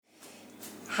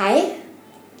Hej.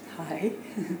 Hej.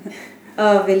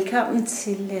 Og velkommen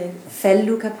til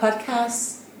FALLUCKA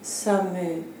podcast, som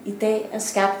i dag er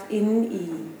skabt inde i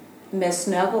Mads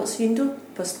Nørgaards vindue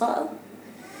på Strøget.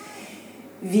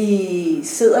 Vi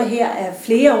sidder her af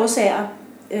flere årsager.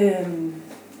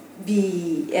 Vi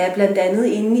er blandt andet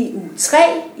inde i uge 3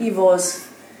 i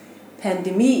vores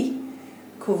pandemi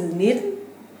covid-19.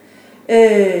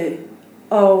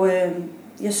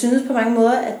 Jeg synes på mange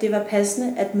måder, at det var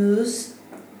passende at mødes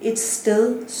et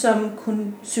sted, som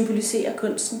kunne symbolisere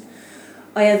kunsten.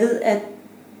 Og jeg ved, at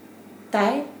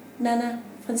dig, Nana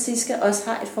Francisca, også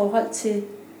har et forhold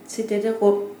til dette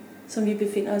rum, som vi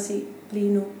befinder os i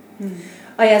lige nu. Mm.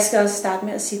 Og jeg skal også starte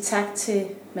med at sige tak til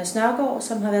Mads Nørgaard,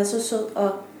 som har været så sød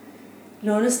og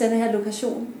lånet denne her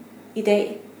lokation i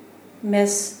dag.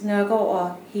 Mads Nørgaard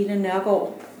og hele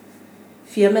Nørgaard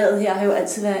firmaet her har jo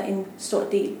altid været en stor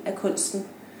del af kunsten.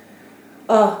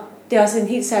 Og det er også en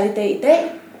helt særlig dag i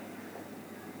dag,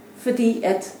 fordi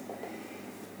at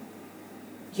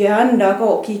Jørgen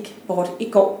Nørgaard gik bort i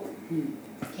går.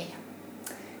 Ja.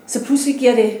 Så pludselig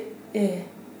giver det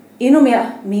endnu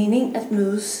mere mening at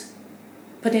mødes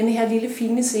på denne her lille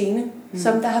fine scene,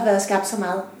 som der har været skabt så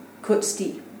meget kunst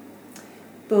i.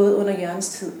 Både under Jørgens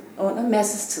tid og under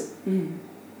Masses tid.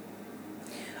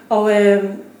 Og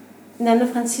Nana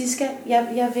Francisca,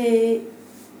 jeg vil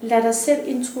lade dig selv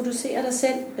introducere dig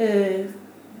selv,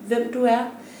 hvem du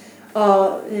er,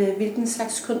 og hvilken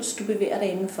slags kunst du bevæger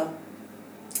dig indenfor.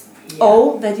 Ja.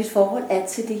 Og hvad dit forhold er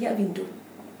til det her vindue.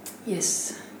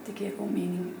 Yes, det giver god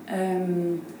mening.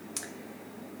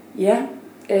 Jeg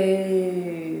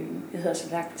hedder som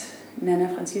sagt Nana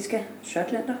Francisca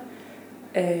Schottlander,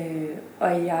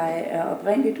 og jeg er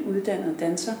oprindeligt uddannet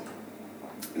danser,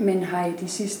 men har i de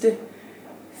sidste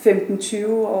 15-20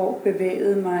 år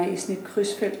bevæget mig i sådan et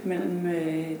krydsfelt mellem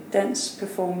dans,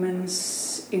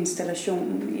 performance,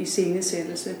 installation,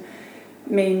 iscenesættelse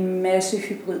med en masse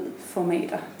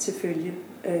hybridformater til følge.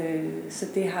 Så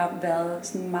det har været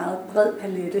sådan en meget bred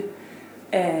palette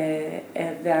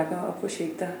af værker og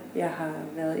projekter, jeg har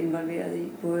været involveret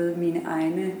i, både mine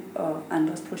egne og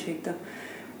andres projekter,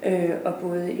 og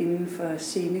både inden for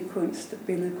scenekunst,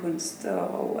 billedkunst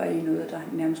og i noget, der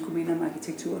nærmest kunne minde om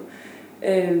arkitektur.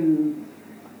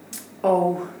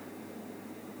 Og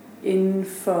inden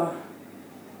for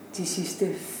de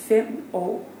sidste 5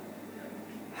 år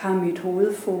har mit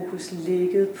hovedfokus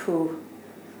ligget på,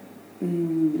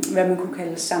 hvad man kunne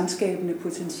kalde samskabende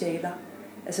potentialer.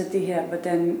 Altså det her,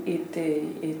 hvordan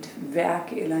et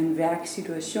værk eller en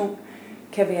værksituation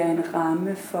kan være en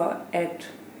ramme for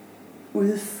at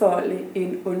udfolde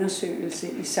en undersøgelse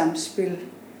i samspil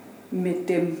med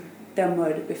dem, der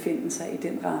måtte befinde sig i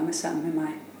den ramme sammen med mig.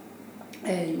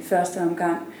 I første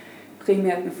omgang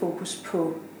primært med fokus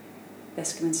på,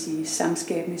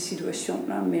 samskabende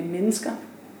situationer med mennesker.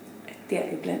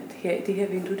 Deriblandt her i det her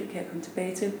vindue, det kan jeg komme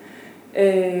tilbage til.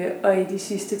 Og i de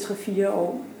sidste 3-4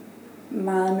 år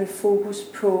meget med fokus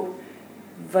på,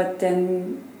 hvordan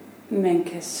man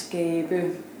kan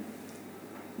skabe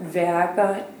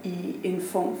værker i en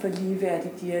form for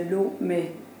ligeværdig dialog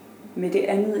med det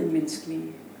andet end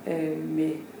menneskelige.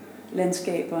 Med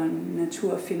landskaber,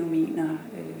 naturfænomener,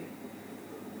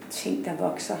 ting der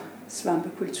vokser,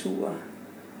 svampekultur,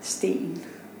 sten,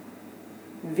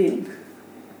 vind.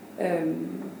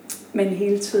 Men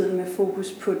hele tiden med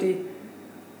fokus på det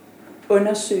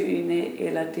undersøgende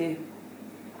eller det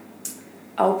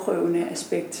afprøvende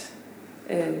aspekt.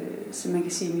 Så man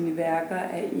kan sige, at mine værker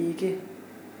er ikke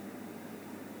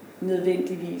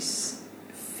nødvendigvis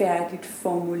færdigt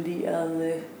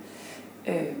formulerede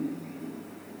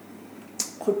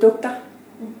produkter.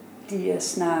 De er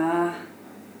snarere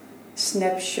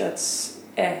snapshots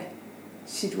af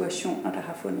situationer, der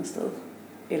har fundet sted,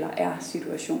 eller er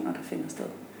situationer, der finder sted.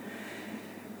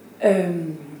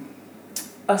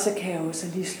 Og så kan jeg også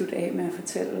lige slutte af med at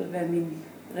fortælle, hvad min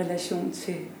relation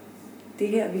til det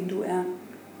her vindue er.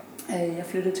 Jeg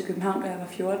flyttede til København, da jeg var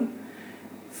 14,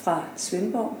 fra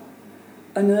Svendborg.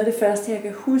 Og noget af det første, jeg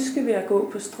kan huske ved at gå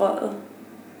på Strøget,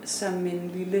 som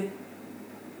en lille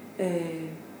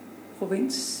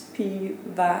provinspige,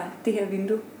 var det her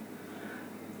vindue.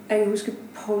 Jeg kan huske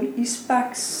Poul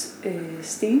Isbaks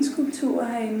stenskulptur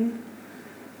herinde.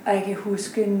 Og jeg kan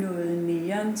huske noget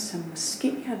neon, som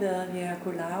måske har været ved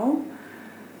Akolao.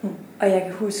 Og jeg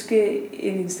kan huske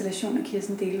en installation af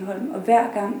Kirsten Deleholm. Og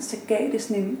hver gang så gav det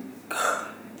sådan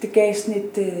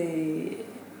et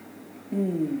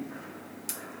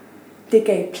det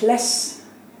gav plads,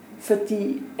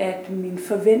 fordi at min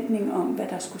forventning om, hvad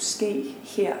der skulle ske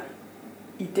her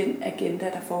i den agenda,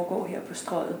 der foregår her på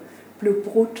Strøget, blev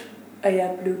brudt, og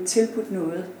jeg blev tilbudt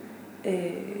noget,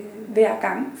 Hver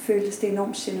gang føltes det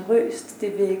enormt generøst.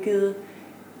 Det vækkede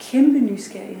kæmpe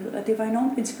nysgerrighed, og det var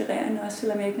enormt inspirerende også,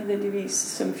 selvom jeg ikke nødvendigvis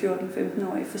som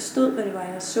 14-15-årig forstod, hvad det var,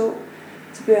 jeg så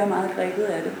blev jeg meget grebet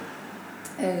af det.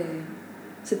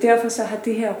 Så derfor så har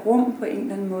det her rum på en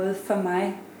eller anden måde for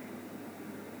mig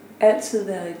altid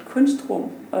været et kunstrum,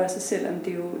 også selvom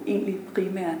det jo egentlig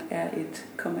primært er et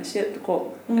kommercielt rum.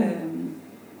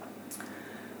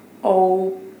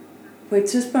 Og på et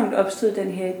tidspunkt opstod den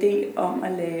her idé om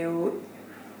at lave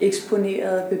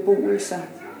eksponerede beboelser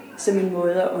som en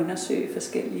måde at undersøge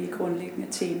forskellige grundlæggende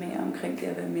temaer omkring det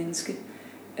at være menneske.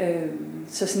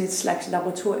 Så sådan et slags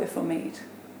laboratorieformat,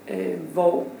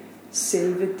 hvor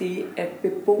selve det at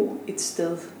bebo et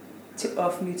sted til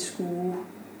offentligt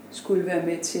skulle være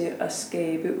med til at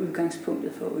skabe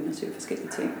udgangspunktet for at undersøge forskellige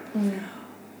ting.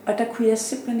 Og der kunne jeg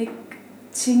simpelthen ikke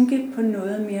tænke på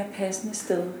noget mere passende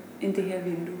sted end det her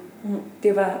vindue.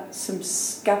 Det var som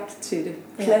skabt til det.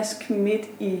 Plask midt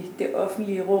i det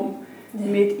offentlige rum,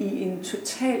 midt i en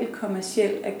total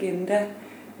kommerciel agenda,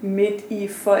 midt i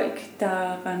folk,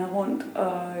 der render rundt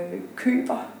og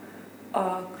køber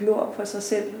og glor på sig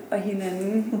selv og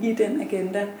hinanden i den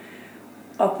agenda.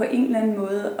 Og på en eller anden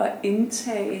måde at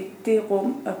indtage det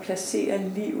rum og placere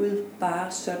livet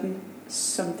bare sådan,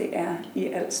 som det er i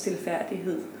al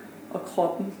stilfærdighed. Og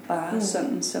kroppen bare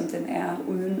sådan, som den er,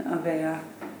 uden at være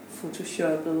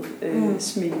photoshoppet,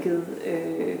 sminket,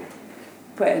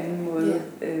 på anden måde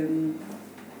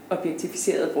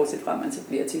objektificeret, bortset fra, at man så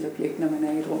bliver til et objekt, når man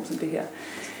er i et rum som det her.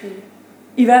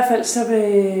 I hvert fald så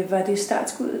var det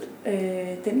startskuddet,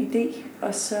 den idé,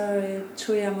 og så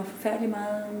tog jeg mig forfærdelig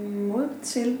meget mod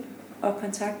til og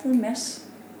kontaktede Mads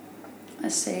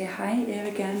og sagde, hej, jeg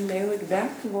vil gerne lave et værk,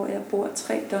 hvor jeg bor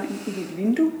 3 døgn i dit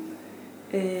vindue.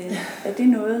 Er det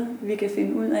noget, vi kan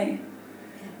finde ud af?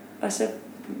 Og så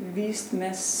viste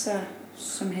Mads sig,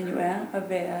 som han jo er, at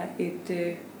være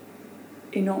et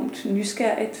enormt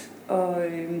nysgerrigt og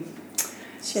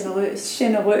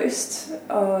generøst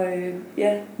og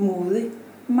modig.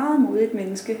 Meget modigt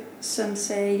menneske, som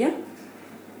sagde, ja,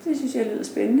 det synes jeg lyder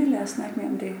spændende, lad os snakke mere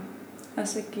om det. Og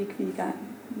så gik vi i gang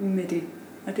med det,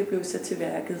 og det blev så til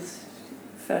værket,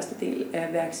 første del af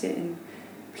værkserien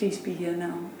Please Be Here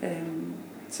Now,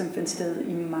 som fandt sted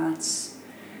i marts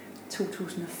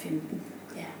 2015.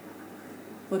 Ja.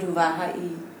 Hvor du var her i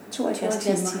 72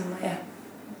 timer. Ja.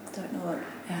 Døgnet rundt.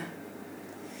 Ja.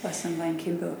 Og som var en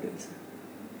kæmpe oplevelse.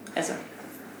 Altså,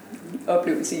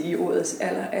 oplevelse i ordets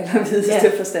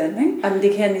allervideste forstand, ikke? Jamen,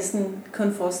 det kan jeg næsten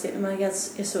kun forestille mig.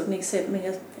 Jeg så den ikke selv, men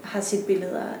jeg har set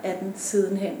billeder af den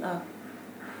sidenhen, og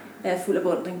er fuld af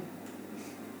beundring.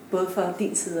 Både fra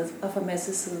din side og fra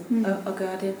Mads' side at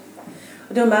gøre det.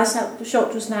 Og det var meget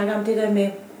sjovt, du snakker om det der med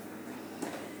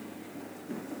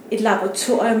et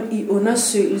laboratorium i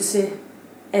undersøgelse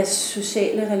af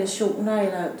sociale relationer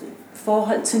eller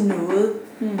forhold til noget.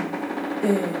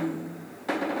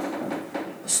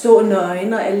 Stå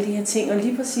nøgen og alle de her ting. Og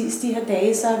lige præcis de her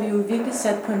dage, så har vi jo virkelig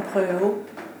sat på en prøve.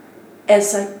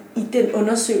 Altså i den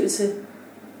undersøgelse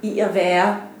i at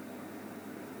være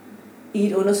i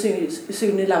et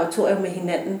undersøgende laboratorium med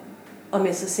hinanden og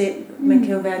med sig selv. Man kan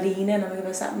jo være alene, eller man kan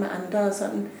være sammen med andre og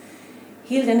sådan.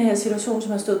 Hele den her situation,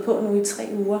 som har stået på nu i 3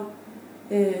 uger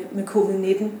med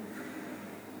covid-19.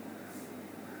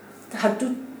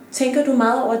 Tænker du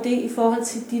meget over det i forhold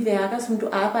til de værker, som du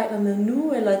arbejder med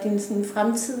nu, eller din sådan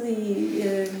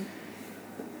fremtidige...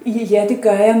 Ja, det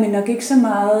gør jeg, men nok ikke så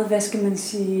meget, hvad skal man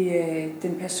sige,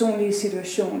 den personlige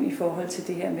situation i forhold til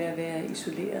det her med at være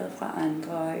isoleret fra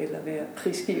andre, eller være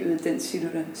prisgivet den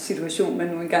situation, man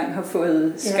nu engang har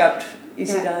fået skabt i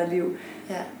sit eget liv.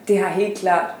 Ja. Det har helt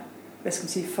klart, hvad skal man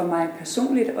sige, for mig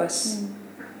personligt også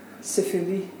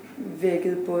selvfølgelig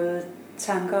vækket både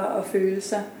tanker og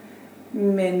følelser,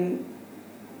 men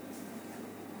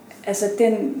altså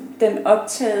den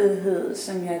optagethed,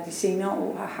 som jeg de senere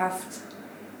år har haft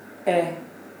af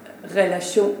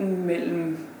relationen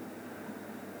mellem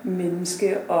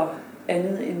menneske og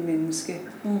andet end menneske,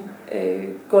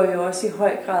 går jo også i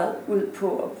høj grad ud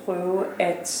på at prøve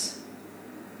at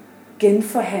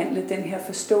genforhandle den her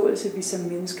forståelse, vi som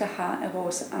mennesker har af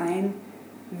vores egen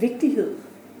vigtighed.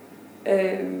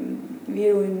 Vi er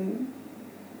jo en,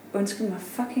 undskyld mig,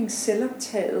 fucking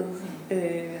selvoptaget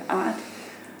art.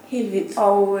 Helt vildt.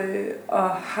 Og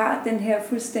har den her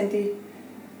fuldstændig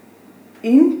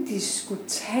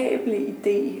indiskutable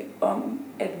idé om,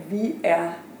 at vi er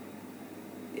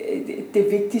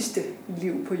det vigtigste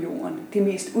liv på jorden, det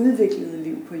mest udviklede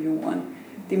liv på jorden,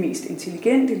 det mest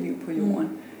intelligente liv på jorden,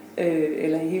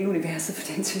 eller i hele universet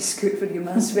for den sags skyld, for det er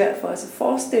meget svært for os at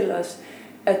forestille os,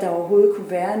 at der overhovedet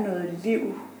kunne være noget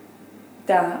liv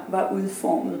der var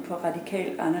udformet på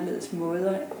radikalt anderledes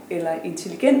måder, eller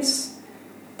intelligens,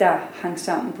 der hang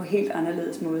sammen på helt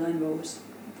anderledes måder end vores.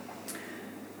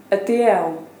 Og det er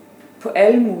jo på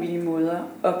alle mulige måder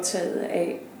optaget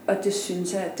af, og det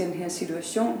synes jeg, at den her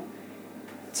situation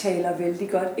taler vældig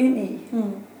godt ind i,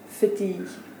 fordi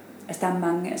altså, der er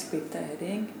mange aspekter af det,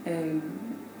 ikke?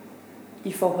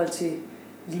 I forhold til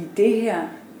lige det her,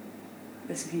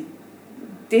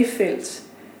 det felt,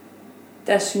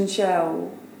 der synes jeg jo,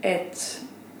 at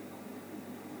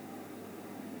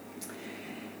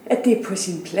det er på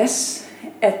sin plads,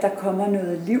 at der kommer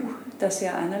noget liv, der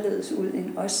ser anderledes ud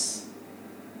end os,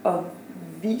 og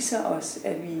viser os,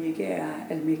 at vi ikke er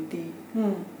almægtige,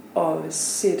 og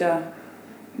sætter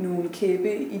nogle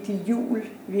kæppe i de hjul,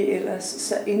 vi ellers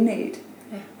så indædt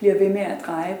bliver ved med at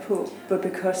dreje på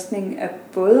bekostning af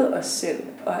både os selv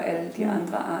og alle de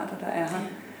andre arter, der er her.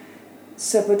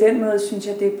 Så på den måde synes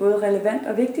jeg, det er både relevant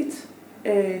og vigtigt.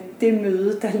 Det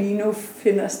møde, der lige nu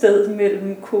finder sted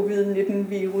mellem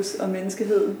covid-19-virus og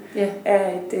menneskeheden,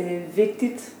 er et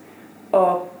vigtigt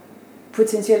og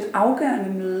potentielt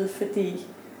afgørende møde, fordi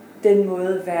den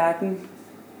måde, verden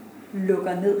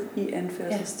lukker ned i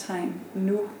anførselstegn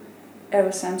nu, er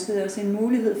jo samtidig også en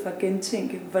mulighed for at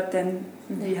gentænke, hvordan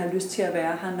vi har lyst til at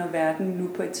være her, når verden nu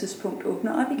på et tidspunkt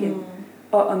åbner op igen.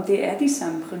 Og om det er de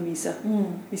samme præmisser,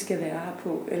 vi skal være her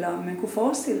på, eller om man kunne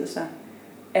forestille sig,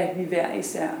 at vi hver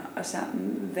især og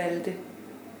sammen valgte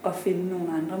at finde nogle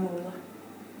andre måder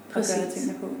at gøre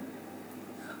tingene på.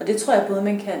 Og det tror jeg både,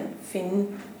 man kan finde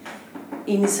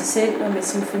inde i sig selv og med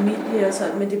sin familie og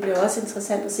sådan, men det bliver også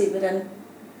interessant at se, hvordan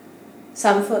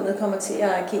samfundet kommer til at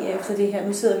agere efter det her.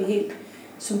 Nu sidder vi helt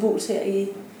symbols her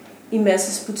i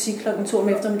Masses butik klokken 2 om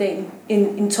eftermiddagen,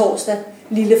 en torsdag,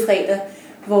 lille fredag,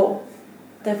 hvor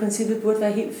der i princippet burde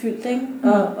være helt fyldt, ikke?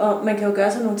 Og man kan jo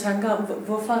gøre sig nogle tanker om,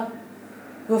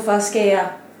 hvorfor skal jeg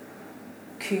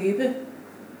købe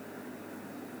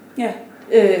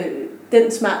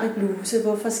den smarte bluse?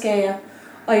 Hvorfor skal jeg?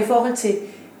 Og i forhold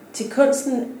til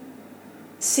kunsten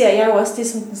ser jeg jo også det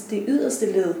som det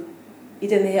yderste led i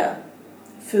den her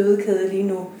fødekæde lige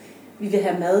nu. Vi vil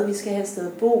have mad, vi skal have et sted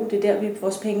at bo, det er der,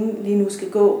 vores penge lige nu skal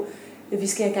gå. Vi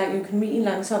skal have gang i økonomien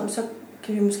langsomt, så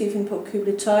kan vi måske finde på at købe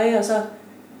lidt tøj, og så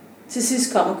til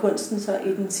sidst kommer kunsten så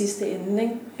i den sidste ende,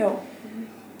 ikke? Jo,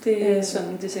 det er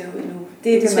sådan, det ser ud nu.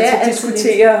 Det kan man så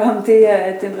diskutere, om det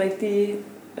er den rigtige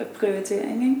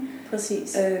prioritering, ikke?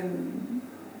 Præcis.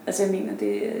 Altså jeg mener,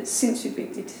 det er sindssygt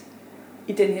vigtigt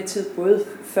i den her tid, både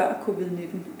før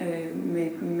covid-19,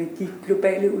 med de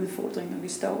globale udfordringer, vi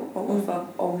står overfor,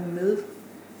 og med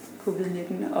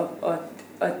covid-19,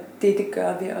 og det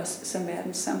gør ved os som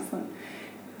verdens samfund,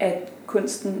 at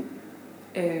kunsten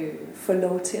får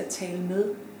lov til at tale med,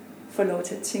 får lov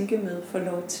til at tænke med, får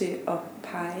lov til at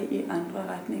pege i andre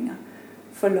retninger,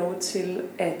 får lov til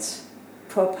at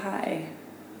påpege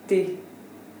det,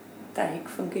 der ikke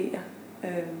fungerer.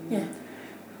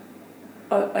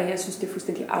 Og jeg synes, det er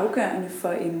fuldstændig afgørende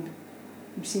for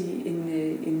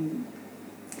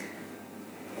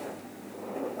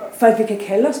for at vi kan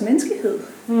kalde os menneskehed.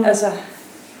 Altså,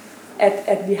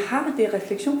 at vi har det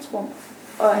refleksionsrum,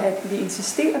 og at vi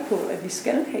insisterer på, at vi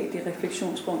skal have det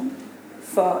refleksionsrum,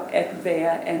 for at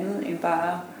være andet end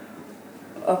bare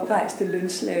oprejste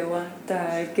lønslaver, der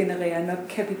genererer nok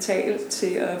kapital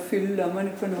til at fylde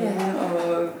lommerne på nogen,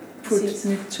 og putte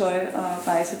nyt tøj og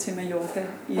rejse til Mallorca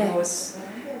i vores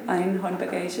egen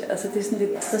håndbagage. Altså det er sådan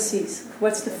lidt, præcis.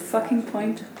 What's the fucking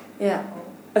point? Ja.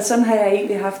 Og sådan har jeg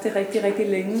egentlig haft det rigtig, rigtig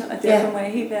længe, og derfor må jeg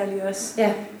helt ærligt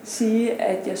også sige,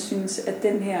 at jeg synes, at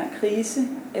den her krise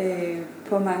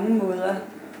på mange måder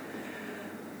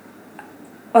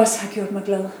også har gjort mig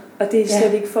glad. Og det er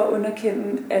slet ikke for at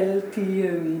underkende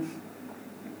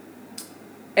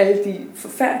alle de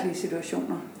forfærdelige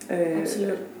situationer.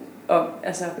 Absolut. Og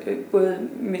altså både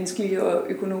menneskelige og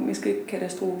økonomiske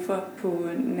katastrofer på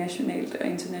nationalt og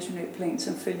internationalt plan,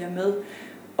 som følger med.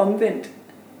 Omvendt,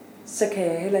 så kan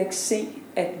jeg heller ikke se,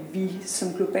 at vi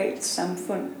som globalt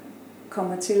samfund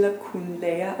kommer til at kunne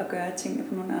lære at gøre tingene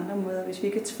på nogle andre måder, hvis vi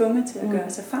ikke er tvunget til at gøre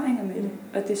os erfaringer med det.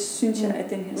 Og det synes jeg, at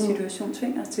den her situation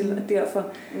tvinger os til, og derfor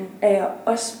er jeg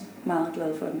også meget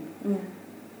glad for den.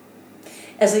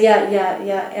 Altså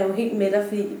jeg er jo helt med dig,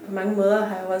 fordi på mange måder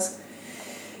har jeg også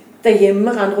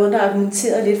derhjemme rendt rundt og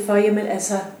argumenteret lidt for, jamen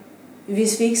altså,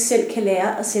 hvis vi ikke selv kan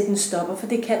lære at sætte en stopper, for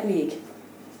det kan vi ikke.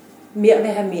 Mere vil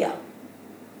have mere.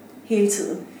 Hele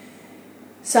tiden.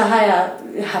 Så har jeg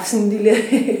haft sådan en lille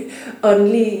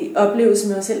åndelig oplevelse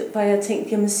med mig selv, hvor jeg har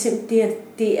tænkt, jamen simpelthen,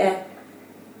 det er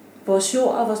vores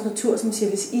jord og vores natur, som siger,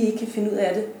 hvis I ikke kan finde ud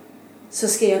af det, så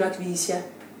skal jeg nok vise jer,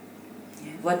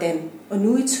 hvordan. Og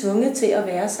nu er I tvunget til at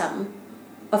være sammen.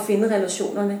 at finde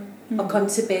relationerne, og komme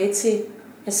tilbage til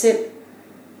jer selv,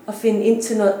 og finde ind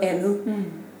til noget andet.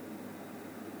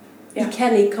 I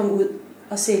kan ikke komme ud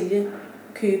og sælge,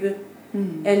 købe,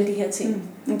 alle de her ting.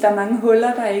 Der er mange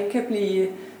huller, der ikke kan blive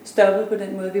stoppet på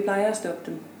den måde, vi plejer at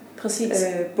stoppe dem. Præcis.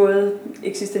 Både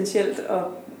eksistentielt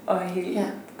og helt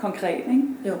konkret. Ikke?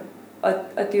 Jo. Og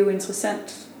det er jo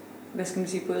interessant, hvad skal man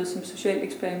sige, både som socialt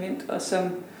eksperiment og som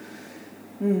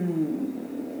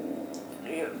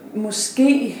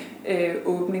måske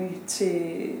åbning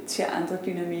til andre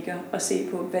dynamikker og se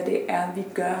på, hvad det er, vi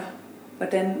gør.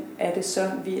 Hvordan er det så,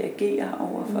 vi agerer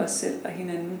over for os selv og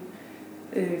hinanden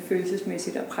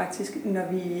følelsesmæssigt og praktisk, når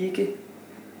vi ikke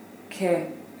kan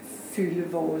fylde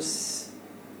vores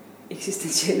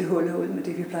eksistentielle huller ud med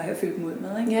det, vi plejer at fylde dem ud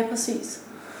med. Ikke? Ja, præcis.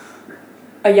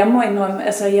 Og jeg må indrømme,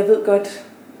 altså jeg ved godt,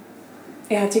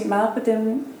 jeg har tænkt meget på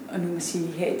dem, og nu må jeg sige,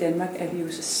 her i Danmark er vi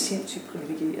jo så sindssygt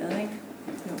privilegerede, ikke?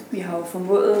 Jo. Vi har jo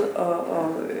formået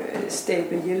at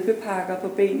stable hjælpepakker på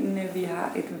benene, vi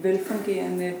har et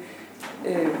velfungerende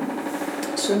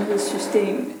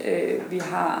sundhedssystem, vi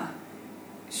har,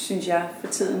 synes jeg, for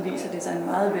tiden viser det sig en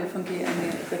meget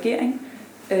velfungerende regering,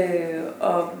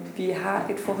 og vi har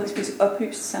et forholdsvis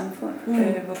oplyst samfund,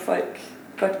 hvor folk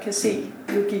godt kan se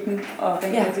logikken og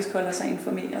rent faktisk holder sig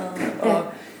informeret og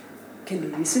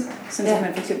kan læse, sådan at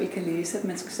man for eksempel kan læse, at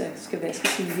man skal vaske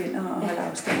sine hænder og holde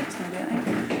afstand og sådan der.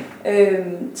 Ikke?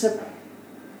 Så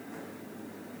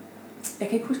jeg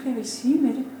kan ikke huske, hvad jeg vil sige med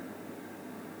det.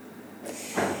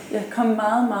 Jeg kom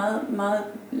meget, meget, meget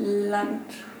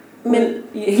langt ud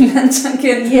i en eller anden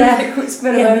tangent. Ja, jeg kan ikke huske,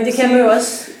 hvad det var, det kan man jo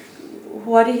også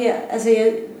hurtigt her.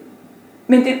 Altså,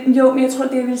 men jeg tror,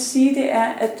 det jeg vil sige, det er,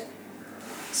 at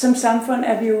som samfund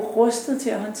er vi jo rustet til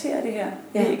at håndtere det her.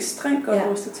 Vi er ekstremt godt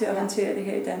rustet til at håndtere det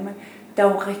her i Danmark. Der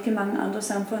er jo rigtig mange andre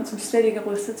samfund, som slet ikke er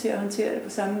rustet til at håndtere det på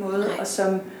samme måde, og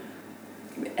som,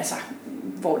 altså,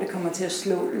 hvor det kommer til at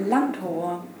slå langt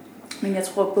hårdere. Men jeg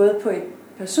tror både på et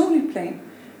personligt plan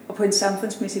og på en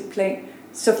samfundsmæssigt plan,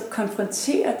 så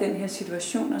konfronterer den her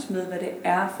situation os med, hvad det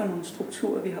er for nogle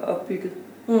strukturer, vi har opbygget.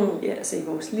 Ja, altså i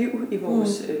vores liv, i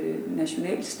vores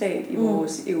nationalstat, i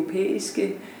vores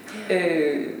europæiske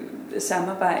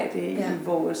samarbejde, i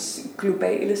vores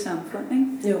globale samfund.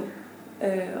 Ikke? Jo.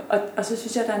 Og så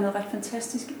synes jeg, der er noget ret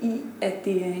fantastisk i, at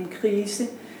det er en krise,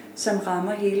 som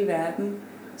rammer hele verden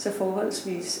så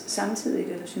forholdsvis samtidigt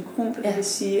eller synkront. Det vil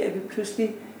sige, at vi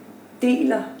pludselig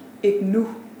deler et nu,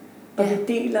 og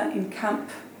vi deler en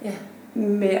kamp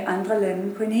med andre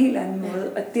lande på en helt anden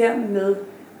måde, og dermed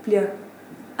bliver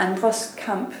andres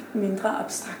kamp mindre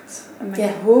abstrakt. Og man kan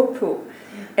håbe på,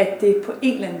 at det på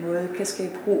en eller anden måde kan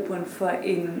skabe grobund for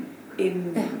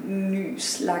en ny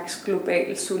slags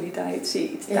global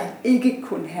solidaritet, der ikke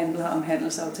kun handler om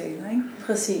handelsaftaler. Ikke?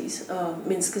 Præcis, og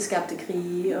menneskeskabte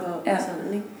krige og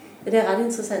sådan. Ikke? Ja, det er ret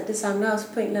interessant. Det samler også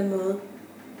på en eller anden måde,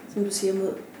 som du siger,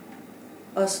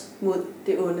 mod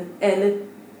det onde. Alle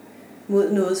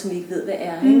mod noget, som vi ikke ved, hvad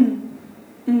er. Ikke?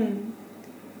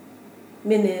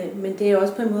 Men det er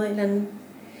også på en måde en eller anden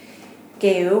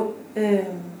gave,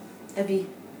 at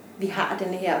vi har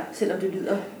denne her, selvom det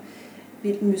lyder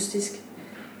vildt mystisk.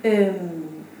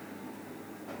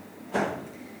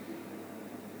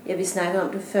 Vi snakkede om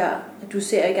det før, at du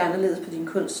ser ikke anderledes på din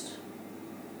kunst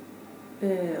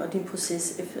og din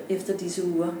proces efter disse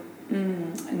uger.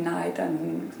 Nej, der er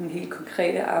nogle helt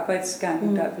konkrete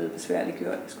arbejdsgange, der er blevet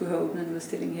besværliggjort. Jeg skulle have åbnet en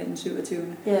udstilling her den 27.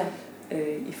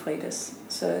 I fredags.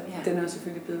 Så den er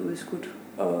selvfølgelig blevet udskudt,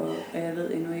 og jeg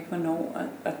ved endnu ikke hvornår.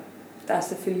 Og der er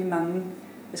selvfølgelig mange,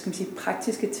 hvad skal man sige,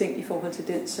 praktiske ting i forhold til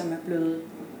den, som er blevet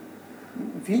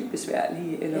vildt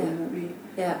besværlige eller umulige.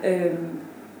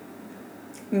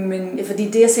 Men fordi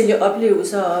det at sælge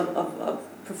oplevelser og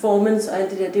performance og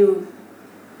alt det der,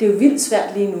 det er jo vildt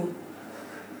svært lige nu.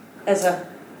 Altså.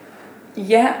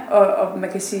 Ja, og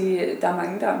man kan sige, at der er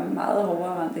mange, der er meget hårdere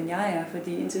ramt, end jeg er,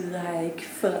 fordi indtil videre har jeg ikke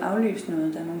fået aflyst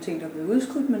noget. Der er nogle ting, der er blevet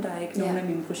udskudt, men der er ikke nogen af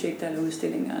mine projekter eller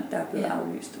udstillinger, der er blevet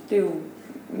aflyst. Det er jo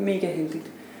mega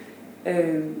heldigt.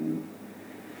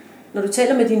 Når du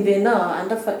taler med dine venner og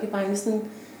andre folk i branchen,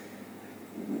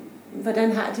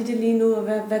 hvordan har de det lige nu, og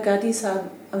hvad gør de så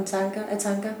af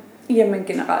tanker? Jamen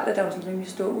generelt er der jo sådan en rimelig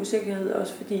stor usikkerhed,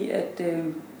 også fordi at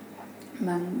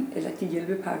mange, eller de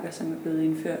hjælpepakker, som er blevet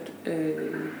indført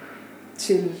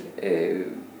til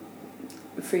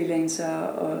freelancer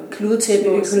og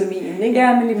kludetæppeøkonomien, ikke?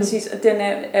 Ja, men lige præcis. Og den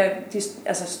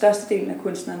altså størstedelen af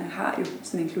kunstnerne har jo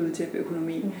sådan en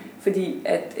kludetæppeøkonomi, fordi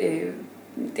at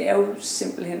det er jo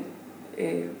simpelthen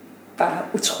bare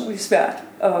utrolig svært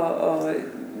at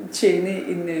tjene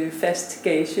en fast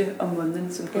gage om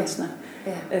måneden som kunstner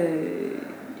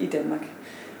i Danmark.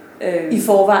 I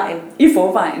forvejen. I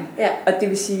forvejen. Ja. Og det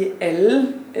vil sige, at alle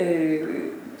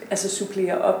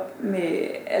supplerer op med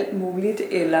alt muligt,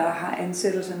 eller har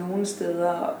ansættelser nogle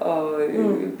steder, og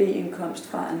B-indkomst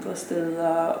fra andre steder,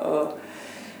 og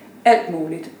alt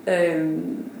muligt.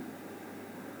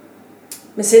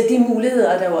 Men selv de muligheder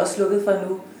er der jo også lukket for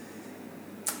nu.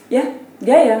 Ja.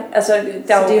 Altså,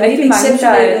 der er jo rigtig mange, der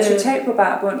er totalt på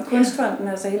barbund. Kunstfonden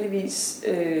har så heldigvis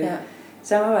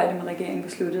samarbejde med regeringen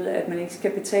besluttet, at man ikke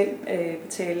skal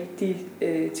betale de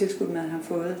tilskud, man har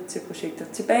fået til projekter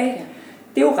tilbage. Ja.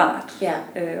 Det er jo rart,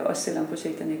 også selvom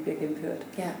projekterne ikke bliver gennemført.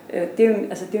 Ja. Det er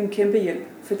jo en kæmpe hjælp,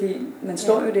 fordi man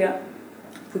står jo der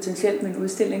potentielt med en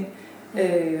udstilling,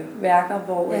 værker,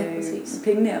 hvor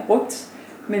pengene er brugt,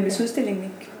 men hvis udstillingen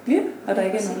ikke bliver, og der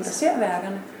ikke er nogen, der ser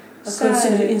værkerne, og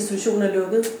kunstinstitutionen er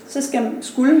lukket, så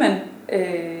skulle man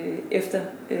efter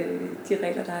de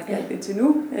regler, der har galt indtil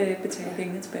nu, betale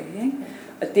pengene tilbage. Ikke?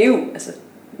 Og det er jo,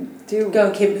 det gør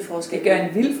en kæmpe forskel. Det gør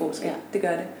en vild forskel. Ja. Det gør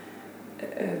det.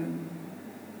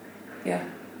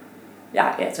 Jeg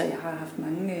har haft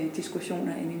mange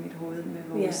diskussioner inde i mit hoved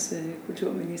med vores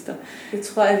kulturminister. Det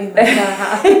tror jeg, vi mange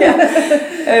har.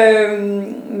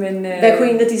 Men, hvad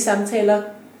kunne en af de samtaler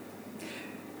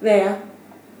være?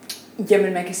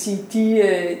 Jamen man kan sige,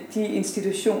 de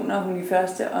institutioner, hun i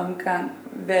første omgang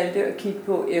valgte at kigge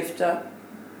på efter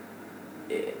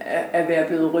at være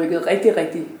blevet rykket rigtig,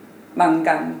 rigtig mange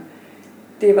gange.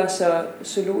 Det var så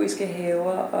zoologiske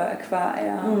haver og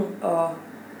akvarier og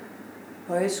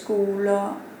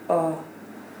højskoler og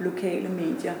lokale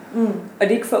medier. Og det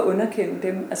er ikke for at underkende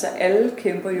dem, altså alle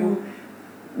kæmper jo,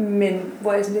 men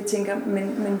hvor jeg sådan lidt tænker,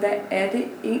 men hvad er det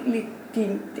egentlig,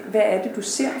 hvad er det, du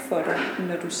ser for dig,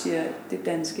 når du siger det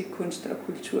danske kunst- og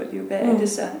kulturliv? Hvad er det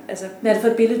så? Altså, hvad er det for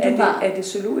et billede, du har? Er det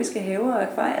zoologiske haver og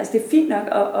akvarier? Altså det er fint nok,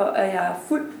 og jeg har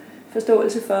fuld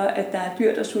forståelse for, at der er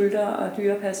dyr, der sulter, og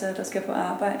dyrepassere, der skal på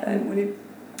arbejde og alt muligt.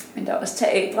 Men der er også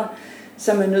teatre,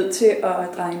 som er nødt til at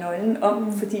dreje nøglen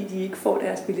om, fordi de ikke får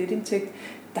deres billetindtægt.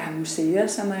 Der er museer,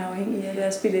 som er afhængige af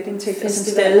deres billetindtægt, og som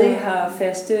stadig har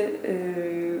faste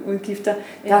udgifter.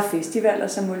 Der er festivaler,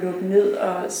 som må lukke ned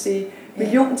og se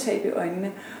milliontab i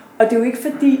øjnene. Og det er jo ikke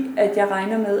fordi, at jeg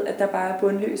regner med, at der bare er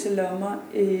bundløse lommer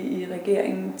i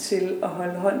regeringen til at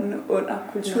holde hånden under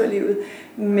kulturlivet.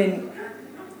 Men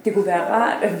det kunne være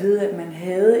rart at vide, at man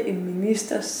havde en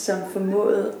minister, som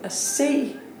formåede at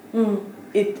se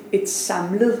et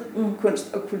samlet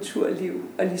kunst- og kulturliv,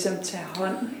 og ligesom tage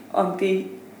hånd om det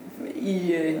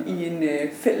i en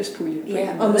fælles pulje. Ja,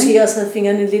 og måske også havde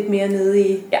fingrene lidt mere nede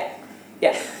i... Ja,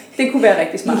 det kunne være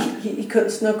rigtig smart. I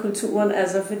kunsten og kulturen,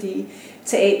 altså fordi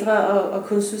teatre og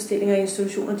kunstudstillinger og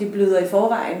institutioner, de bløder i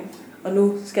forvejen, og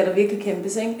nu skal der virkelig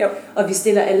kæmpes, ikke? Jo. Og vi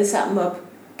stiller alle sammen op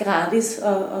gratis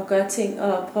og gør ting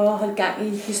og prøver at holde gang i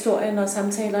historien og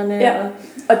samtalerne. Ja.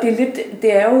 Og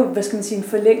det er jo, hvad skal man sige, en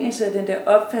forlængelse af den der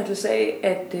opfattelse af,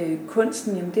 at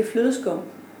kunsten, jamen det er flødeskum.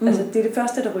 Altså det er det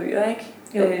første, der ryger,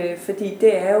 ikke? Fordi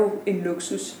det er jo en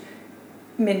luksus.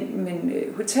 Men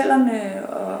hotellerne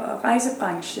og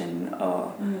rejsebranchen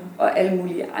og alle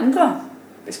mulige andre,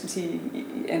 hvad skal man sige, i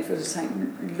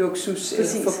anførselstegn, luksus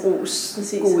eller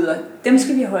forbrugsgoder, dem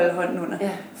skal vi holde hånden under. Ja.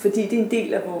 Fordi det er en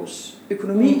del af vores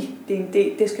økonomi,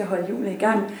 det skal holde hjulene i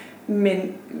gang,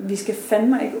 men vi skal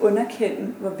fandme ikke underkende,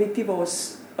 hvor vigtig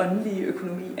vores åndelige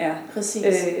økonomi er.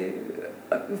 Præcis.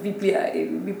 Vi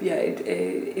bliver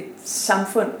et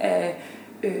samfund af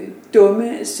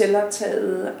dumme,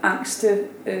 selvoptagede, angste,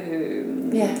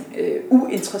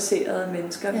 uinteresserede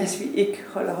mennesker, hvis vi ikke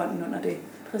holder hånden under det.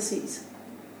 Præcis.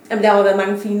 Jamen, der har jo været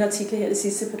mange fine artikler her de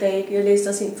sidste par dage. Jeg læste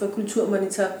også en fra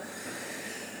Kulturmonitor,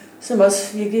 som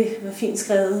også virkelig var fint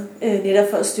skrevet, netop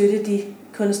for at støtte de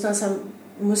kunstnere, som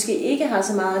måske ikke har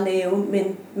så meget at lave,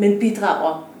 men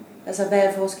bidrager. Altså, hvad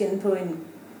er forskellen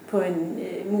på en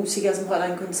musiker, som holder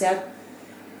en koncert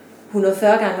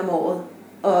 140 gange om året,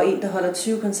 og en, der holder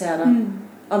 20 koncerter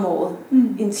om året,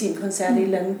 intim koncert i et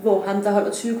eller andet, hvor ham, der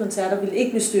holder 20 koncerter, ville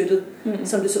ikke blive støttet,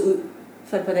 som det så ud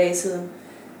for et par dage siden.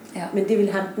 Ja. Men det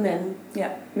vil ham den anden. Ja,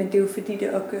 men det er jo fordi,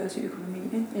 det opgøres i økonomi,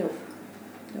 ikke? Jo.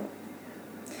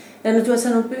 Ja, men du har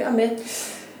taget nogle bøger med.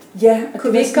 Ja.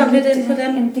 Kunne vi ikke komme lidt ind på dem?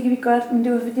 Jamen, det kan vi godt, men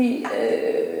det var fordi,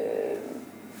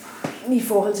 i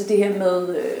forhold til det her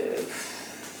med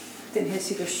den her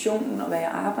situation, og hvad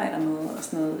jeg arbejder med, og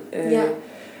sådan noget.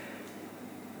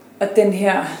 Og den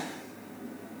her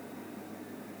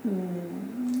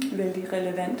vældig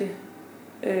relevante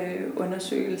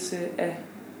undersøgelse af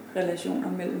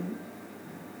relationer mellem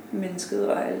mennesket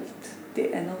og alt det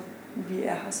andet, vi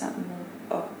er her sammen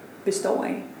med og består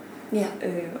af,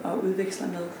 og udveksler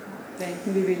med, hvad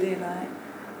enten vi vil eller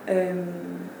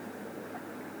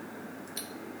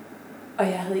ej. Og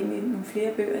jeg havde egentlig nogle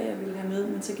flere bøger, jeg ville have med,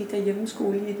 men så gik der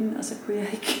hjemmeskole i den, og så kunne jeg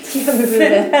ikke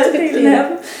finde halvdelen af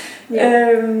dem.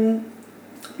 Ja.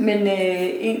 Men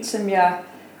en, som jeg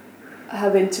har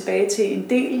vendt tilbage til en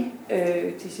del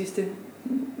de sidste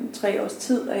 3 års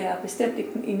tid, og jeg er bestemt ikke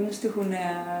den eneste. Hun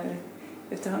er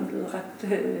efterhånden blevet ret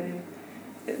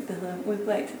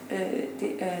udbredt.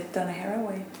 Det er Donna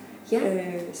Haraway,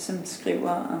 som skriver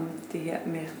om det her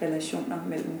med relationer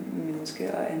mellem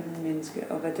menneske og andet menneske,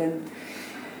 og hvordan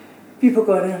vi på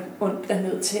godt og ondt er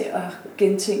nødt til at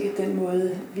gentænke den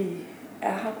måde, vi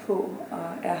er her på, og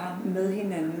er her med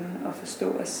hinanden, og forstå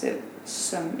os selv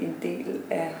som en del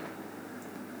af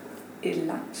et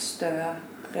langt større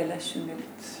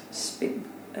relationelt spind.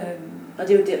 Og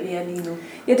det er jo der, vi er lige nu.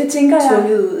 Ja, det tænker jeg.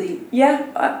 Tvunget ud i. Ja,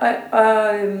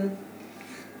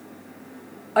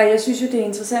 og jeg synes jo, det er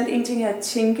interessant. En ting er at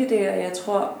tænke det, og jeg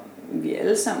tror, vi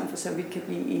alle sammen for så vidt kan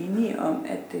blive enige om,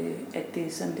 at det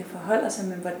er sådan, det forholder sig.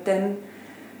 Men hvordan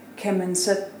kan man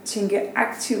så tænke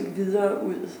aktivt videre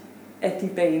ud af de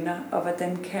baner, og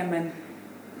hvordan kan man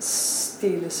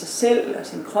stille sig selv og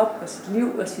sin krop og sit liv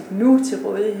og sit nu til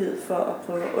rådighed for at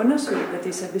prøve at undersøge, hvad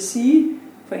det så vil sige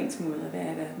for ens måde at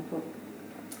være i verden på.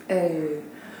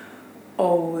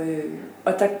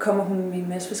 Og der kommer hun med en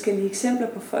masse forskellige eksempler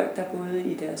på folk, der både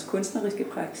i deres kunstneriske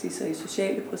praksis og i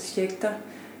sociale projekter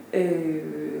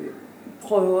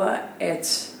prøver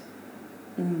at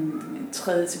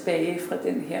træde tilbage fra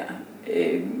den her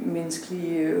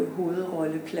menneskelige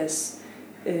hovedrolleplads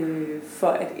for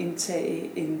at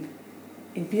indtage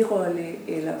en birolle,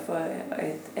 eller for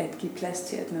at give plads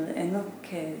til, at noget andet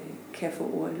kan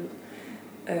få ordlyd.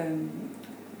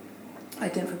 Og i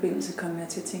den forbindelse kommer jeg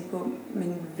til at tænke på,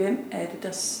 men hvem er det,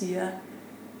 der siger,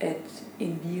 at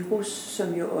en virus,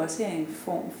 som jo også er en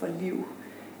form for liv,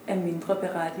 er mindre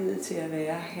berettiget til at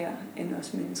være her end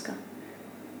os mennesker?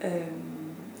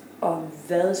 Og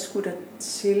hvad skulle der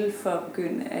til for at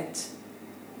begynde at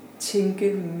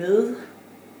tænke med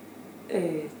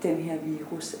den her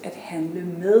virus, at handle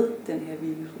med den her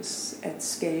virus, at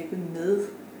skabe med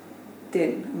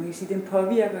den? Man kan sige, den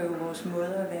påvirker jo vores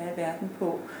måde at være i verden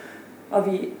på.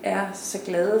 Og vi er så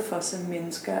glade for som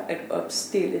mennesker at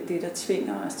opstille det, der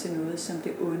tvinger os til noget som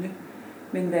det onde.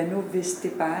 Men hvad nu, hvis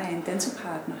det bare er en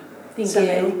dansepartner, som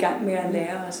er i gang med at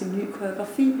lære os en ny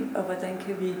koreografi, og hvordan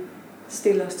kan vi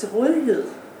stille os til rådighed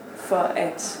for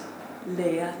at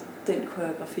lære den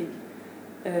koreografi?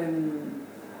 Det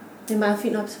er en meget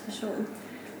fin observation.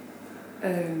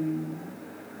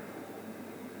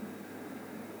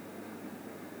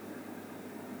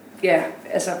 Ja,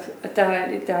 altså,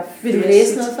 der vil du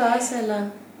læse noget for os, eller?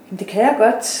 Jamen, det kan jeg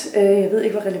godt. Jeg ved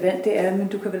ikke, hvor relevant det er, men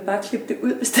du kan vel bare klippe det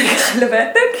ud, hvis det ikke er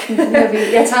relevant, ikke?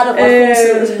 Jeg tager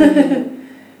det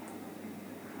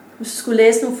Hvis du skulle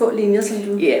læse nogle få linjer, som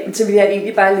du... Ja, men så vil jeg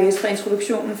egentlig bare læse fra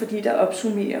introduktionen, fordi der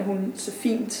opsummerer hun så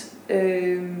fint.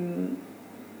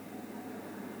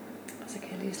 Så kan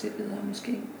jeg læse lidt videre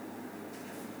måske.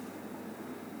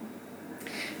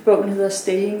 Bogen hedder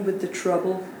Staying with the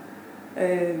Trouble,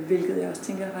 hvilket jeg også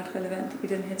tænker er ret relevant i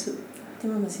den her tid. Det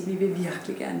må man sige. Vi vil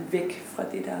virkelig gerne væk fra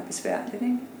det, der er besværligt,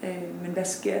 ikke? Men hvad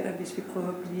sker der, hvis vi prøver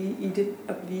at blive i det,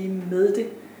 og blive med det,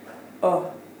 og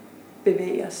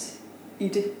bevæge os i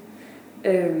det?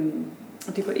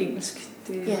 Og det er på engelsk.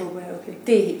 Det håber jeg er okay.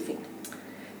 Det er helt fint.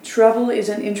 Trouble is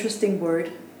an interesting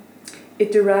word.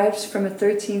 It derives from a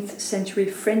 13th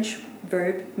century French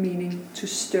verb meaning to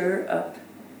stir up,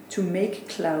 to make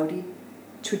cloudy,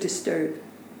 to disturb.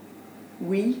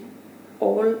 We,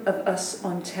 all of us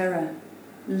on Terra,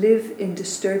 live in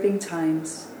disturbing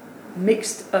times,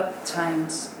 mixed up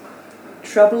times,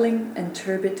 troubling and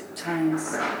turbid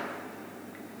times.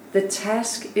 The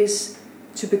task is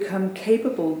to become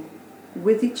capable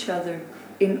with each other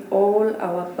in all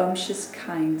our bumptious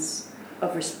kinds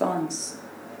of response.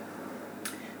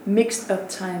 Mixed up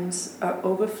times are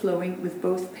overflowing with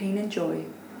both pain and joy,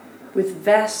 with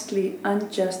vastly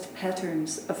unjust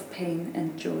patterns of pain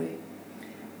and joy,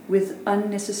 with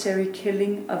unnecessary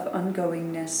killing of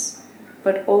ongoingness,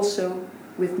 but also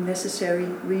with necessary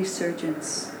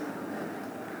resurgence.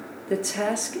 The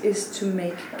task is to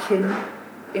make kin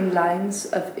in lines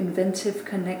of inventive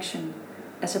connection,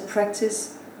 as a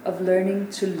practice of learning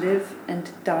to live and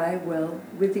die well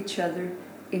with each other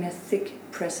in a thick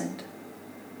present.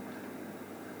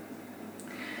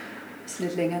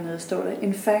 Lidt længere nede står der: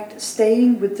 In fact,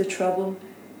 staying with the trouble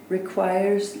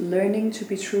requires learning to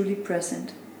be truly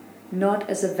present, not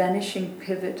as a vanishing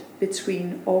pivot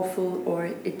between awful or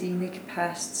Edenic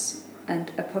pasts and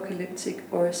apocalyptic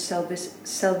or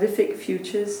salvific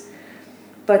futures,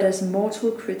 but as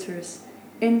mortal critters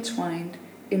entwined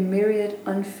a myriad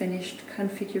unfinished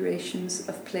configurations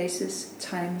of places,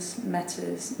 times,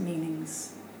 matters,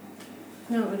 meanings.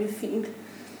 Nå, det er fint.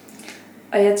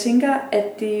 Og jeg tænker,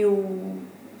 at det er jo...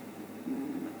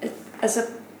 Altså,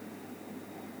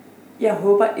 jeg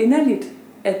håber inderligt,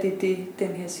 at det er det, den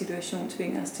her situation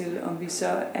tvinger os til. Om vi så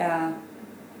er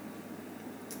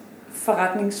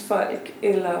forretningsfolk,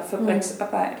 eller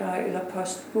fabriksarbejdere, eller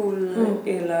postbud,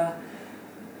 eller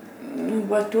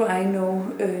what do I know,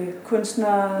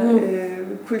 kunstnere,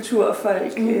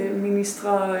 kulturfolk,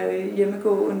 ministre,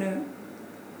 hjemmegående,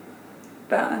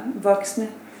 børn, voksne.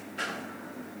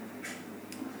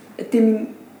 Det er min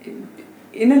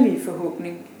inderlige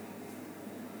forhåbning,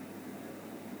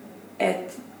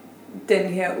 at den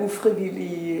her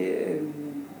ufrivillige,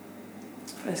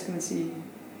 hvad skal man sige,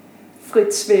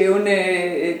 frit svævende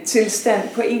tilstand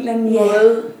på en eller anden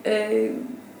måde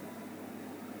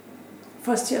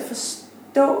får os til at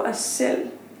forstå os selv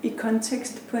i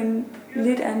kontekst på en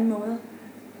lidt anden måde.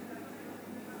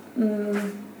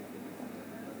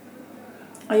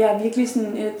 Og jeg er virkelig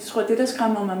sådan, jeg tror, det der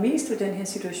skræmmer mig mest ved den her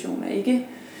situation er ikke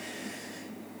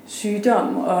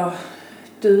sygdom og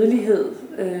dødelighed.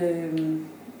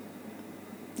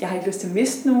 Jeg har ikke lyst til at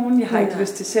miste nogen, jeg har ikke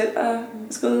lyst til selv at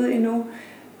skride endnu,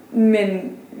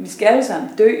 men vi skal alle sammen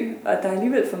dø, og der er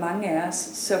alligevel for mange af os,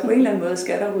 så på en eller anden måde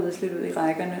skal der ryddes lidt ud i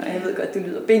rækkerne, og jeg ved godt, det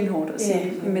lyder benhårdt at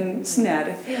sige, men sådan er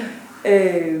det.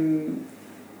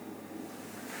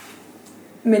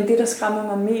 Men det, der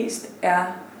skræmmer mig mest, er,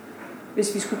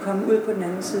 hvis vi skulle komme ud på den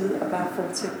anden side og bare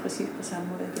fortsætte præcis på samme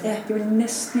måde. Ja. Det vil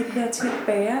næsten ikke være til at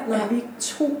bære, når vi ikke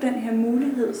tog den her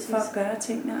mulighed for at gøre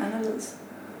tingene anderledes.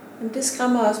 Men det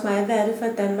skræmmer også mig. Hvad er det for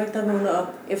et Danmark, der vågner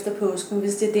op efter påsken,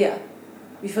 hvis det er der,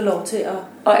 vi får lov til at...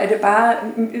 Og er det bare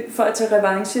for at tage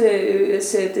revanche,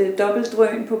 sætte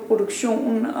dobbeltdrøn på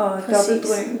produktion og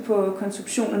dobbeltdrøn på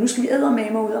konsumtion, og nu skal vi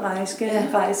eddermame ud og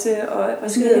rejse,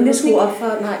 og skal vi næsten op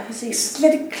for... Nej, præcis.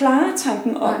 Slet ikke klare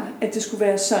tanken om, at det skulle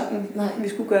være sådan, vi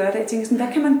skulle gøre det. Jeg tænker sådan,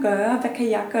 hvad kan man gøre? Hvad kan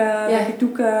jeg gøre? Hvad kan du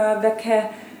gøre? Hvad kan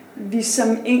vi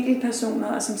som enkeltpersoner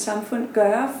og som samfund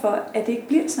gøre for, at det ikke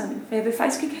bliver sådan? For jeg vil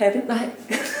faktisk ikke have det. Nej.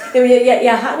 Jamen,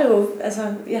 jeg har det jo, altså,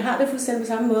 jeg har det fuldstændig på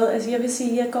samme måde. Altså, jeg vil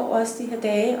sige, jeg går også de her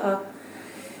dage, og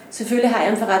selvfølgelig har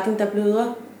jeg en forretning, der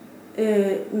bløder,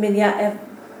 men jeg er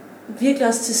virkelig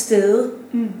også til stede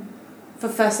for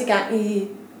første gang i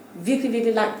virkelig,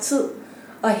 virkelig lang tid,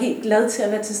 og er helt glad til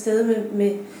at være til stede med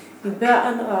mine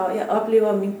børn, og jeg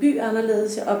oplever min by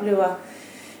anderledes, jeg oplever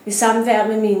mit samvær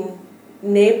med mine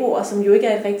naboer, som jo ikke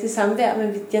er et rigtigt samvær,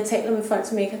 men jeg taler med folk,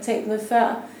 som jeg ikke har talt med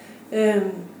før.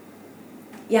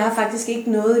 Jeg har faktisk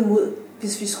ikke noget imod,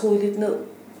 hvis vi skruer lidt ned.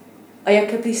 Og jeg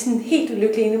kan blive sådan helt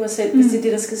ulykkelig inde i mig selv, hvis det er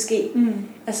det, der skal ske.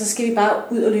 Altså, skal vi bare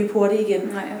ud og løbe hurtigt igen?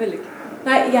 Nej, jeg vil ikke.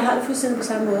 Nej, jeg har det fuldstændig på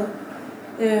samme måde.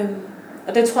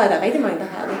 Og det tror jeg, der er rigtig mange, der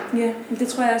har det. Ja, det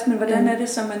tror jeg også, men hvordan er det,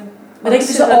 så man... Men der kan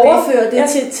vi så overføre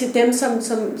det til dem,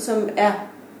 som er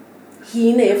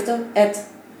hine efter, at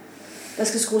der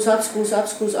skal skrues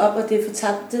op, og det er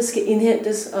fortabt, det skal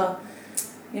indhentes. Og...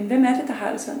 Jamen, hvem er det, der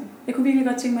har det sådan? Jeg kunne virkelig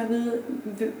godt tænke mig at vide,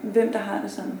 hvem der har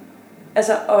det sådan.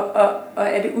 Altså, og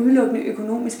er det udelukkende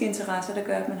økonomiske interesser, der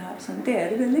gør, at man har det sådan? Det er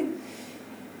det vel, ikke?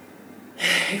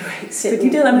 Fordi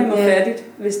det er man færdigt,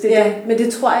 hvis det er det. Men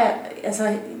det tror jeg,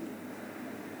 altså...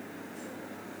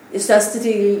 Det største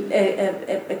del af...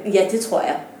 Ja, det tror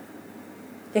jeg.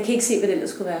 Jeg kan ikke se, hvad det ellers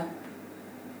skulle være.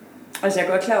 Altså, jeg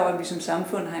er godt klar over, at vi som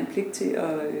samfund har en pligt til at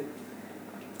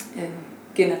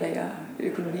generere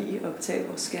økonomi og betale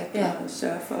vores skat og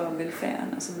sørge for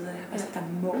velfærden osv. Altså, der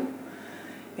må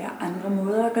være andre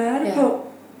måder at gøre det på.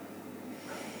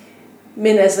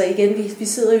 Men altså igen, vi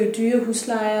sidder jo i dyre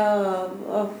huslejer,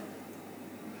 og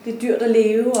det er dyrt at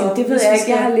leve. Og det ved jeg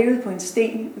ikke. Jeg har levet på en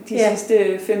sten de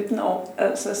sidste 15 år.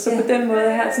 Altså, så på den måde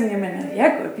her sådan, jamen,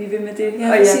 jeg kan godt blive ved med det.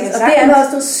 Ja, og det er der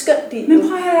også noget skønt i. Men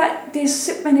prøv at høre, det er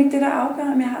simpelthen ikke det, der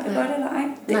afgør, om jeg har det godt eller ej.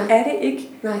 Det er det ikke.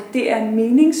 Nej. Det er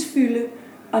meningsfylde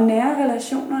og nære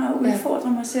relationer og udfordre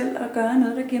mig selv og gøre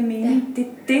noget, der giver mening. Ja. Det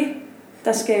er det,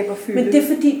 der skaber fylde. Men det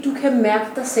er fordi, du kan mærke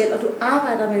dig selv, og du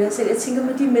arbejder med dig selv. Jeg tænker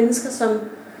med de mennesker,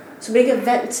 som ikke er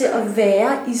vant til at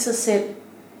være i sig selv,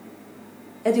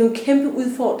 at det er jo en kæmpe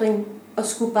udfordring at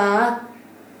skulle bare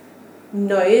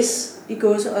nøjes i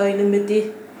gåseøjne med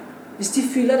det, hvis de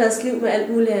fylder deres liv med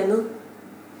alt muligt andet.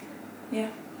 Ja.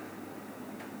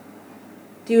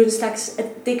 Det er jo en slags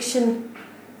addiction.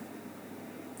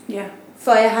 Ja.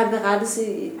 For jeg har en berettelse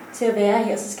til at være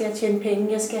her, så skal jeg tjene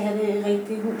penge, jeg skal have det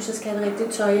rigtige hus, jeg skal have det rigtige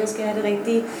tøj, jeg skal have det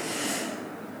rigtige...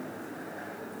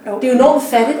 Jo. Det er jo enormt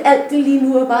fattigt. Alt det lige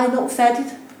nu er bare enormt fattigt.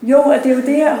 Jo, og det er jo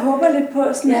det, jeg håber lidt på,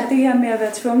 sådan at det her med at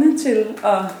være tvunget til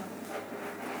at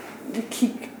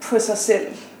kigge på sig selv.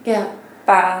 Ja.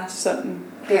 bare sådan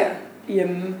der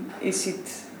hjemme i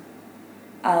sit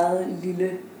eget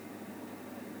lille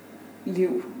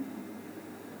liv.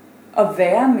 Og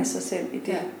være med sig selv i det.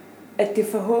 Ja. At det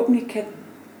forhåbentlig kan...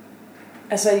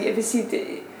 Altså, jeg vil sige,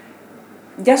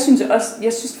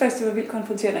 jeg synes faktisk, det var vildt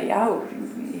konfronterende. Jeg er jo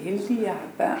heldig, jeg har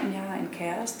børn, jeg har en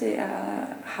kæreste, jeg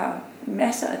har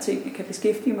masser af ting, jeg kan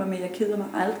beskæftige mig med, jeg keder mig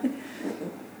aldrig.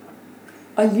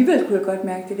 Og alligevel kunne jeg godt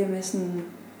mærke det der med sådan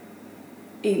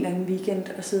en eller anden weekend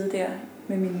at sidde der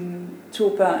med mine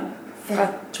 2 børn fra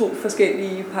 2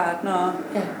 forskellige partnere.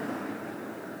 Ja.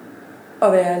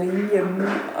 Og være alene hjemme,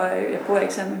 og jeg bor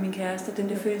ikke sammen med min kæreste. Den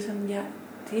der følelse som,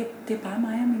 det er bare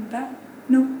mig og mine børn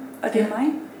nu. Og det er mig,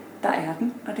 der er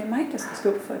den. Og det er mig, der skal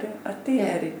stå for det. Og det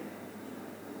er det.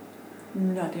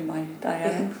 Nå, det er mig, der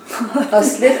er den. Og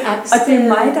slet og det er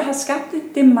mig, der har skabt det.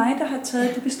 Det er mig, der har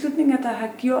taget de beslutninger, der har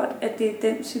gjort, at det er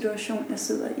den situation, jeg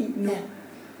sidder i nu. Ja.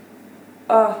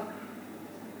 Og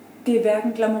det er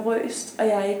hverken glamourøst, og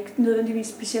jeg er ikke nødvendigvis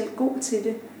specielt god til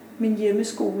det. Min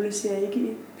hjemmeskole ser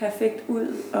ikke perfekt ud,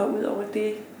 og ud over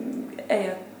det er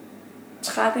jeg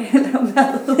træt af at lave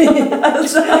mad.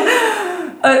 Altså.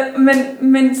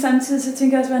 Men samtidig så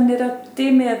tænker jeg også, at netop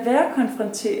det med at være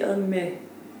konfronteret med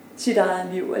sit eget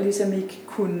liv, og ligesom ikke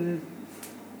kunne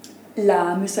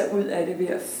larme sig ud af det ved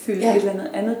at fylde et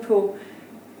eller andet på,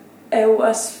 er jo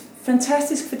også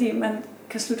fantastisk, fordi man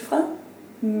kan slutte fred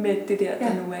med det der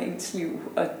nu er ens liv,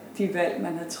 og de valg,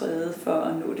 man har trædet for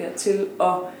at nå dertil,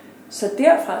 og så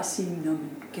derfra sige, når man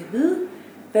kan vide,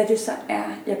 hvad det så er,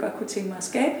 jeg godt kunne tænke mig at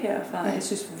skabe herfra. Ja. Jeg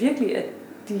synes virkelig, at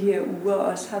de her uger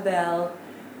også har været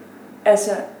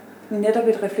altså netop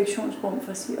et refleksionsrum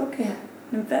for at sige, okay,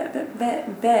 men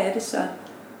hvad er det så?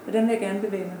 Hvordan vil jeg gerne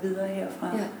bevæge mig videre herfra?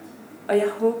 Ja. Og jeg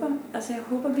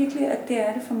håber virkelig, at det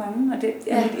er det for mange, og det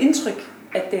er mit indtryk,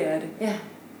 at det er det. Ja.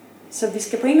 Så vi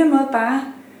skal på en eller anden måde bare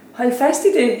holde fast i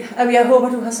det. Og jeg håber,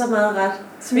 du har så meget ret.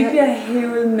 Så vi bliver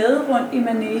hævet med rundt i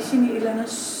managen i et eller andet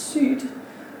sygt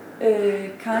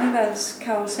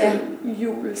karnevalskausal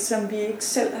jul, som vi ikke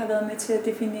selv har været med til at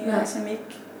definere, og som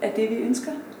ikke er det, vi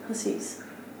ønsker. Præcis.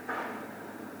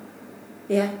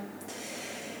 Ja.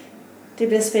 Det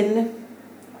bliver spændende.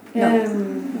 Vi er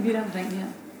vidt omkring her.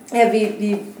 Ja,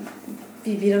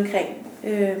 vi er vidt omkring.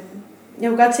 Jeg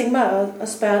kunne godt tænke mig at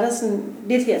spørge dig sådan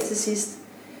lidt her til sidst.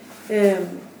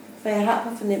 For jeg har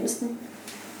på fornemmelsen,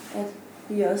 at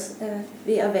vi også er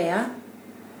ved at være.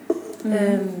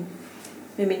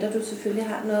 Medmindre du selvfølgelig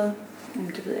har noget...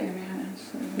 Det ved jeg ikke, om jeg har.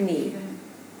 Nej.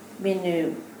 Men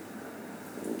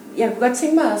jeg kunne godt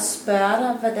tænke mig at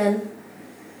spørge dig,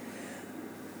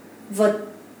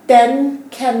 hvordan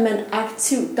kan man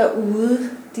aktivt derude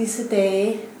disse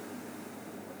dage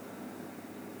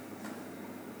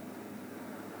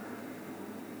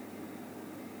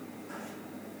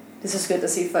det er så skønt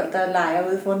at se folk, der leger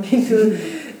ude foran vinduet.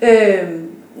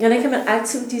 Hvordan kan man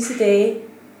aktivt disse dage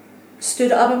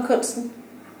støtte op om kunsten?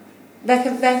 Hvad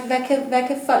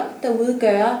kan folk derude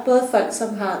gøre? Både folk,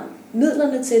 som har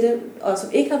midlerne til det, og som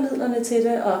ikke har midlerne til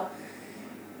det. Og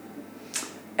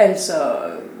altså,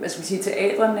 hvad skal man sige,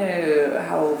 teatrene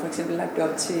har jo for eksempel lagt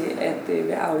op til, at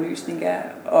ved aflysning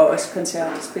og også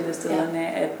koncertspillestederne,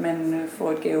 at man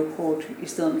får et gavekort i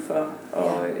stedet for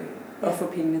at få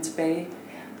pengene tilbage.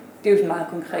 Det er jo en meget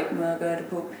konkret måde at gøre det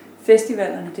på.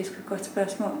 Festivalerne, det er sgu et godt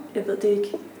spørgsmål. Jeg ved det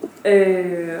ikke.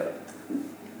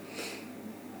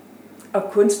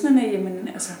 Og kunstnerne, jamen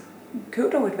altså,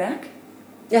 køb dog et værk.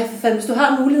 Ja, for fanden, hvis du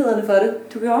har mulighederne for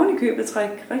det. Du kan oven i købet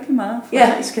trække rigtig meget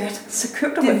fra i skat, så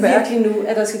køb dog et værk. Det er virkelig nu,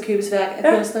 at der skal købes værk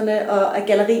af kunstnerne og af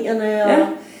gallerierne. Og,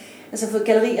 altså for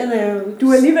gallerierne... Du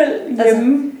er alligevel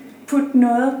hjemme. Put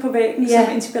noget på væggen, som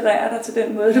inspirerer dig til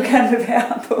den måde, du gerne vil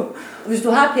være på. Hvis du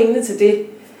har pengene til det,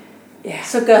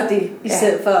 så gør det i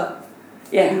stedet for...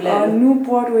 Ja, og nu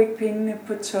bruger du ikke pengene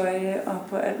på tøj og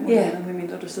på alt muligt andet,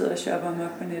 medmindre du sidder og shopper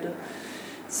mok på nettet.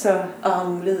 Så, og har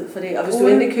mulighed for det. Og hvis du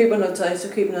endelig køber noget tøj, så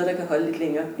køb noget, der kan holde lidt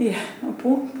længere. Ja, og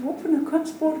brug på noget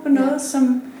kunst. Brug det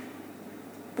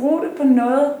på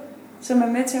noget, som er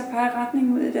med til at pege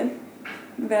retning ud i den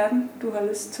verden, du har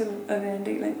lyst til at være en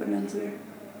del af på den anden side.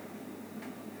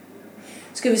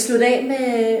 Skal vi slutte af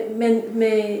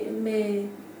med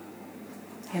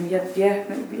Jamen,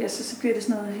 så bliver det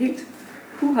sådan noget helt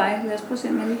hej. Lad os prøve at se,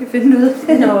 om jeg lige kan finde noget.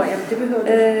 Nå, jamen det behøver du.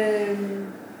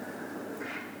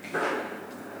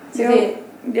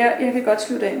 Jeg kan godt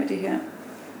slutte af med det her.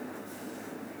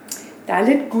 Der er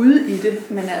lidt Gud i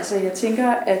det, men altså, jeg tænker,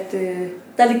 at...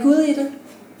 Der er lidt Gud i det?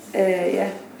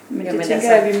 Men det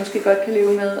tænker jeg, at vi måske godt kan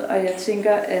leve med, og jeg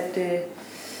tænker, at...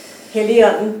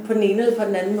 Helligånden på den ene eller på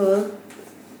den anden måde.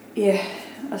 Ja,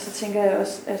 og så tænker jeg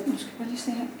også, at nu skal jeg bare lige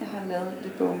se her. Jeg har lavet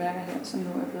lidt bogmærker her, som nu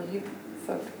er blevet helt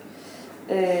folk.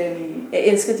 Jeg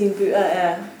elsker dine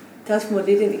bøger. Der er smurt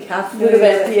lidt ind i kaffe. Ved du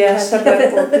hvad, de er så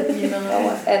godt brugt, de er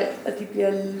overalt, og de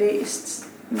bliver læst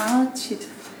meget tit.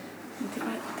 Men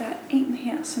der er en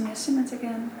her, som jeg simpelthen så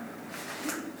gerne...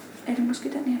 Er det måske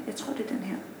den her? Jeg tror, det er den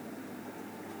her.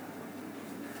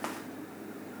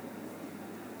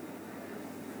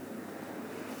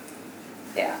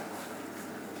 Ja.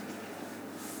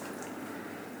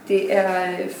 Det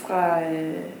er fra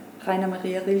Rainer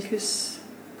Maria Rilkes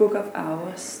Book of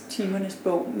Hours, timernes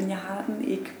bog, men jeg har den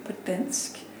ikke på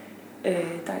dansk.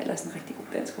 Der er ellers en rigtig god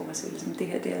dansk oversættelse, men det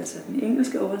her det er altså den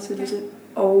engelske oversættelse.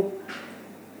 Og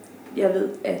jeg ved,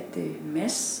 at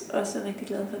Mads også er rigtig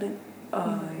glad for den, og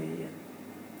jeg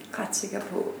er ret sikker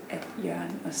på, at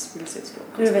Jørgen også vil sætte stor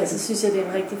pris på den. Så synes jeg, det er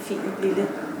en rigtig fin lille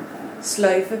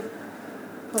sløjfe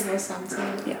på vores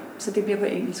samtale. Ja, så det bliver på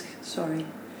engelsk. Sorry.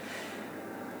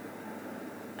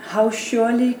 How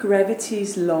surely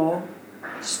gravity's law,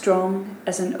 strong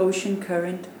as an ocean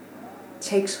current,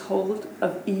 takes hold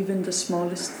of even the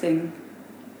smallest thing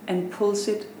and pulls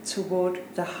it toward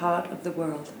the heart of the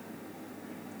world.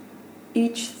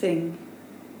 Each thing,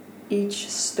 each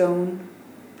stone,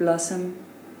 blossom,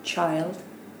 child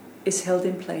is held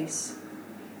in place.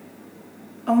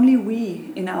 Only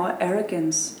we, in our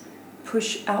arrogance,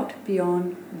 push out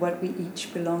beyond what we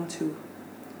each belong to,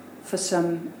 for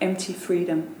some empty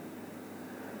freedom.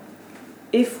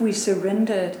 If we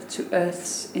surrendered to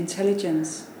Earth's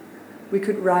intelligence, we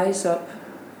could rise up,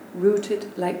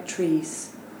 rooted like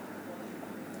trees.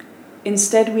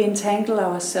 Instead, we entangle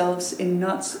ourselves in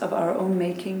knots of our own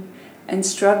making and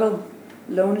struggle,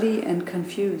 lonely and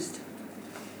confused.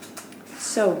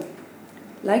 So,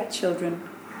 like children,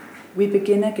 we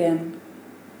begin again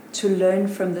to learn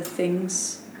from the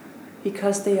things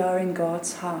because they are in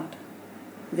God's heart.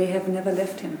 They have never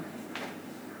left Him.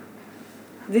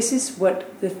 This is what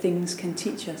the things can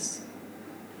teach us.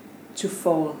 To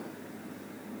fall.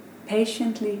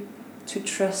 Patiently to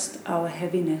trust our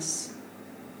heaviness.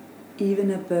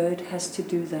 Even a bird has to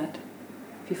do that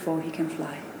before he can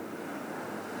fly.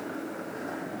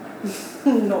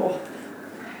 Nå.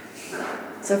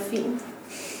 Så fint.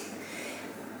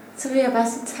 Så vil jeg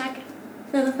bare sige tak,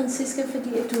 Nana Francisca,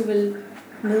 fordi at du vil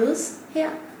mødes her.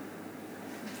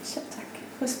 Selv tak.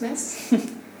 Hos Mads.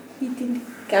 I din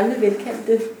gamle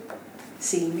velkendte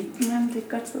semi. Jamen, det er et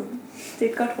godt sted. Det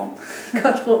er et godt rum.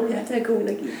 Godt rum, ja. Det er god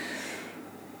energi.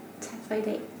 Tak for i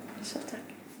dag. Selv tak.